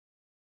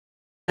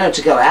No,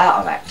 to go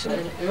out of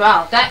acting.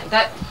 Well, that is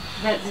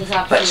absolutely...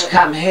 But to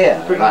come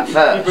here, like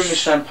first. You bring the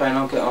champagne,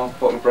 I'll get a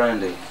bottle of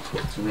brandy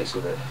to mix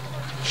with it.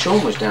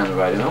 Sean was down the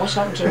road, and what's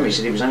happened to him? He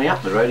said he was only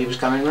up the road, he was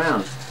coming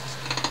round.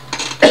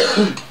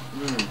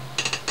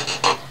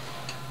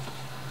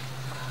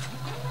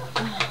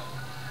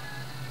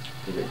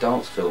 A bit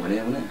dance film in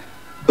here, wouldn't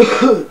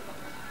it?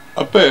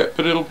 A bit,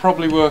 but it'll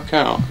probably work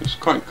out. It's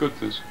quite good,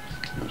 this.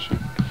 Actually.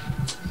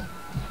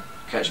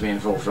 Catch me in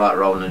full flight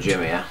rolling and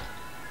Jimmy, yeah?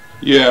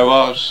 Yeah, well,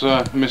 I was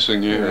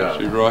missing you,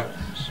 actually, right?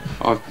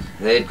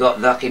 They've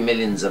got lucky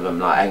millions of them,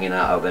 like, hanging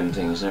out of them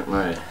things, don't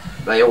they?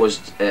 They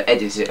always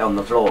edit it on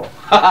the floor.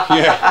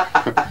 Yeah.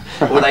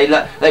 Or they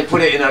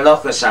put it in a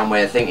locker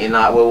somewhere thinking,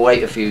 like, we'll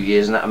wait a few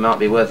years and that might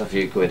be worth a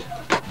few quid.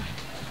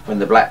 When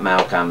the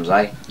blackmail comes,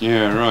 eh?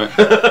 Yeah, right.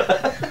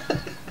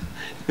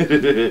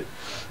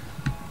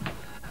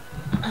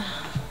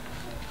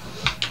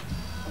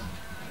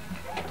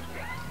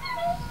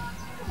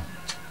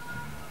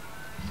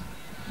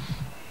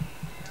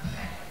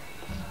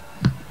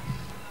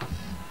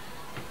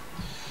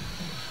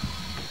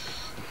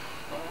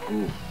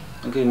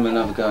 I'll give him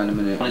another go in a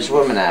minute. Well, it's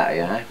woman out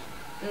here, eh?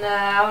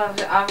 No,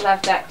 I've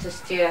left that to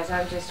Stuart.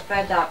 I'm just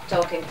fed up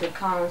talking to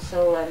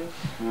council and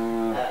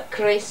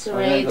Chris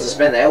Reid.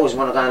 They always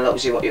want to go and look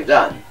and see what you've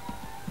done.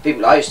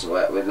 People I used to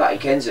work with, like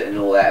Kensington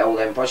and all that, all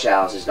them posh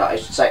houses, like I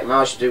used to take them,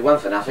 I should do one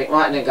for nothing,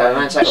 right, and then go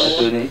around and take Push.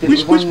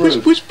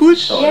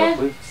 Yeah,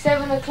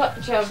 7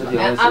 o'clock job. So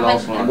yeah, the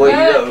last one. Well, you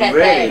look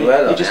really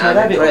well. You just made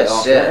that bit of it.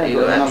 Yeah, you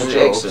look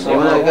absolutely excellent. You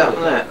want to go on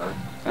that?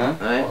 Huh?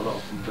 Right? A lot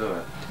of them do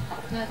it.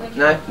 No,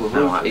 No?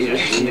 Alright, you're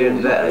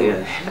doing better,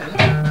 yeah.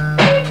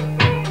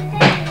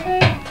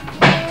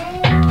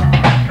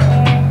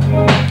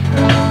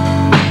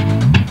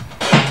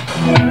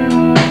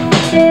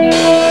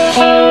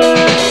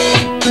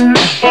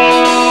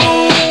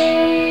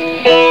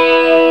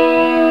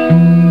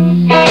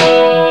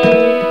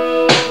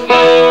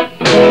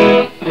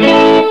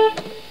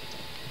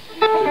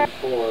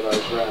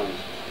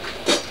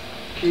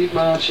 Keep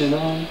marching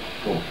on.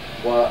 Cool.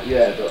 While,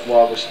 yeah, but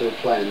while we're still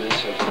playing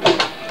this,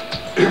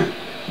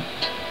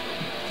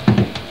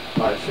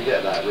 I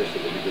forget that riff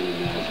at the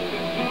beginning now.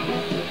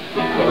 I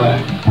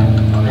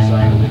was saying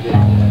at the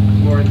beginning, yeah.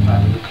 It's more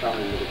impact when you come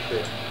in with a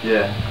kick.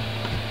 Yeah.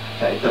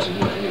 Okay, it doesn't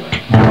work anyway.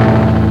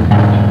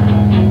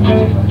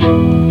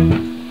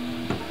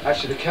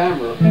 Actually, the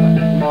camera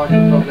mic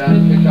will probably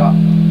only pick up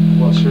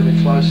what's really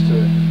close to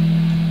it.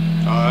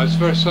 Oh, it's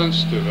very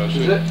sensitive,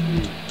 actually. Is it?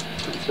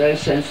 It's very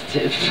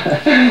sensitive.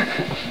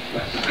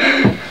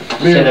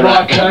 Me and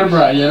my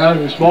camera, you know,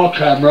 it's my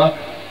camera.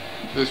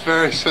 It's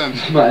very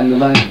sensitive. But in the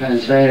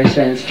microphone's very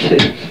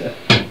sensitive.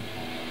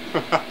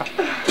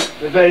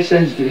 We're very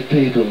sensitive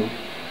people.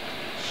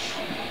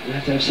 We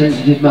have to have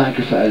sensitive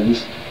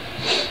microphones.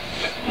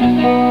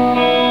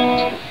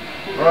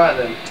 Right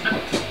then.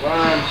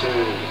 1, 2,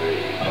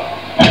 3, 4.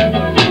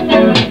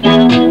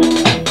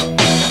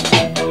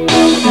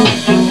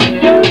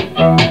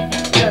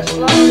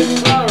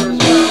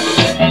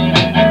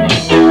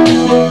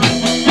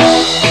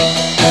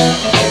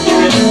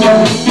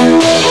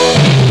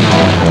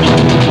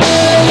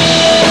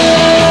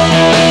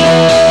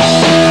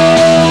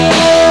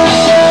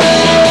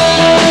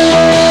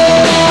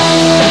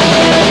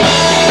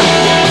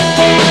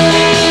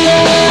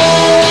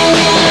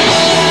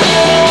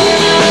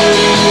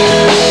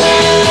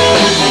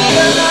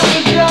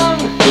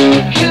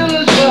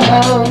 Killers were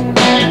hung,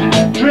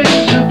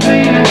 drinks were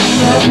beaten.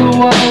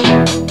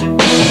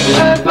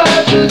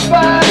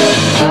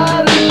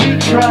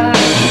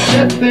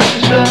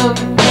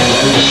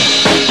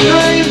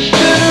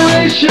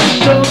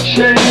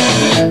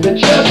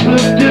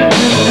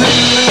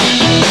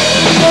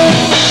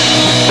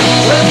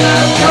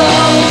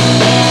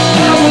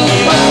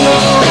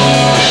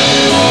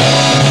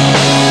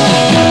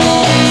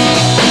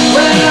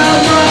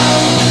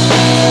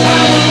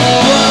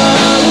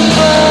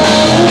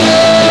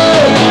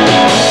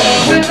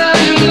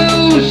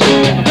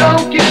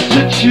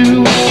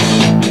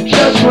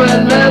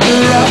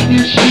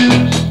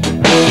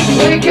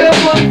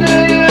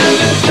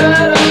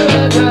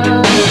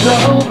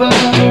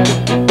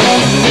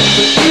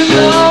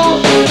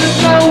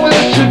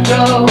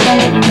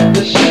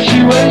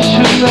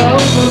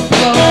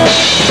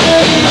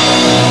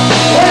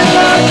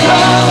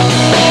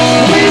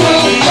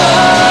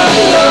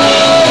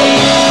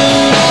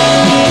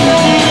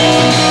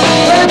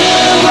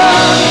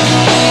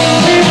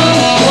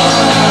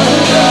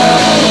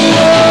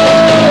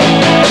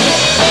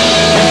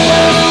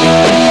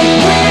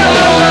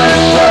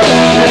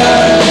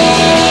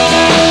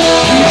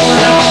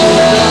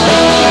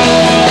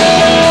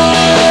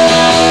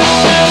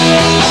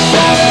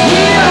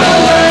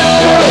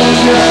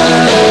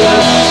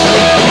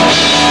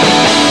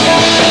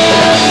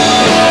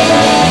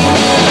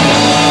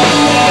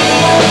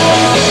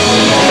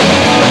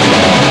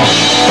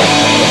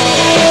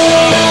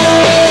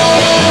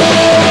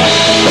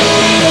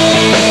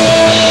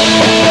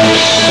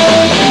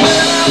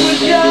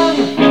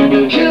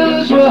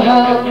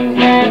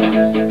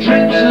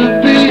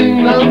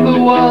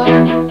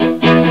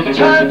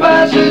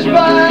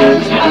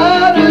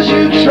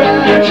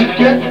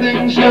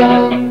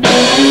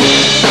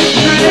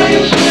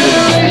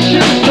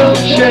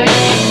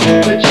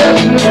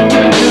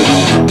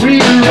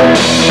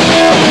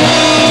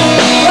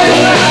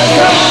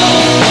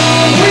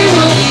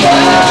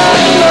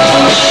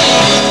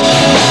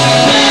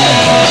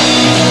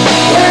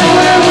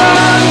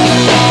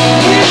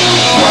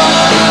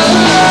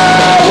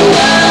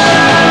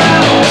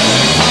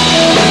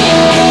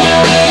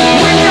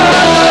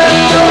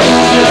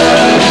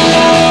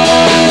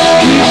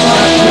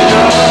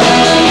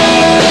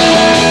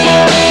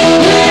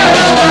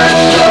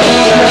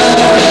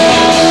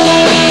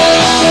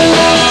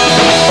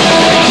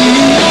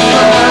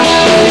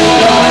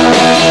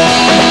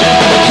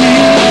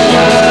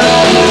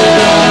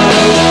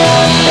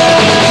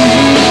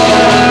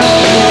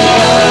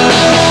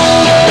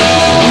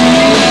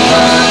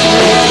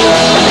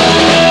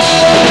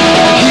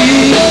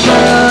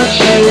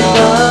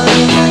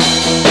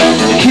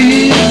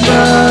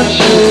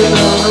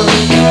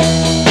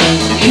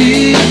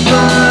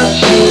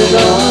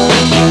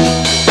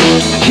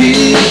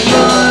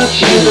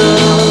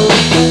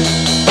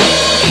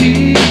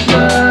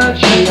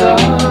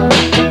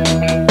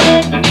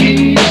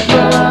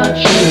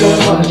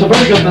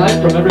 very good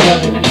night from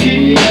everybody.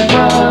 Keep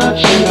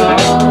marching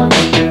on.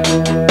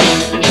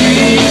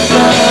 Keep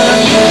marching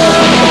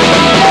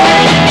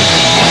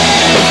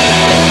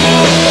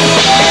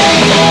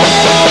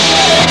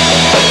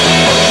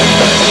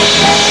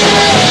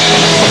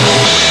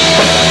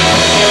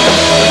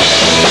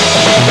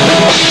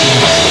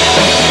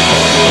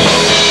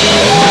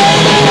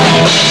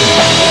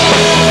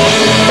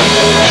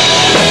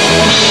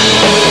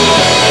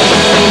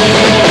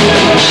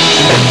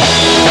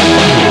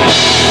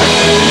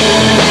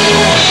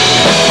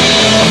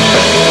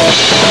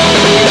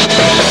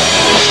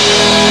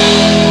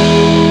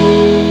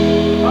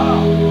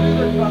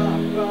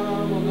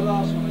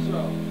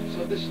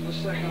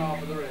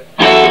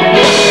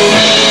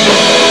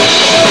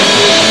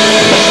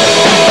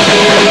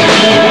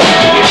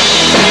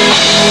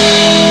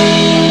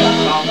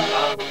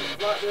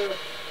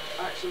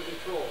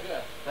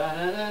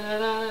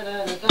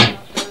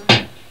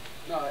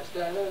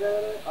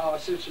Oh, I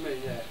see what you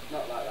mean, yeah.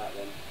 Not like that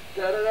then.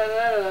 Da da da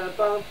da da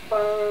bum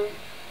bum.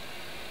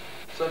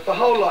 So if the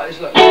whole lot is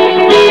look.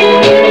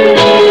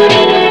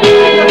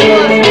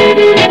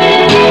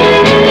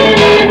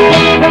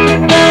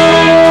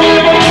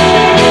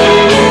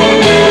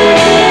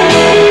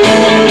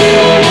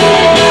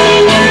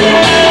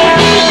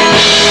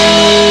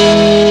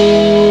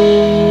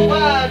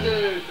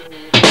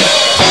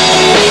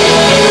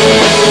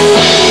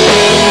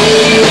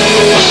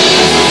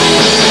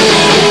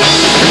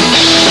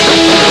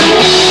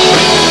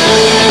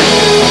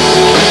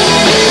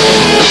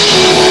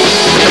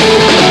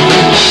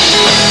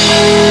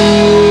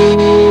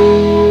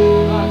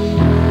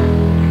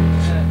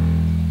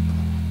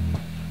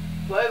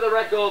 Play the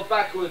record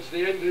backwards,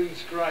 the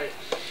ending's great.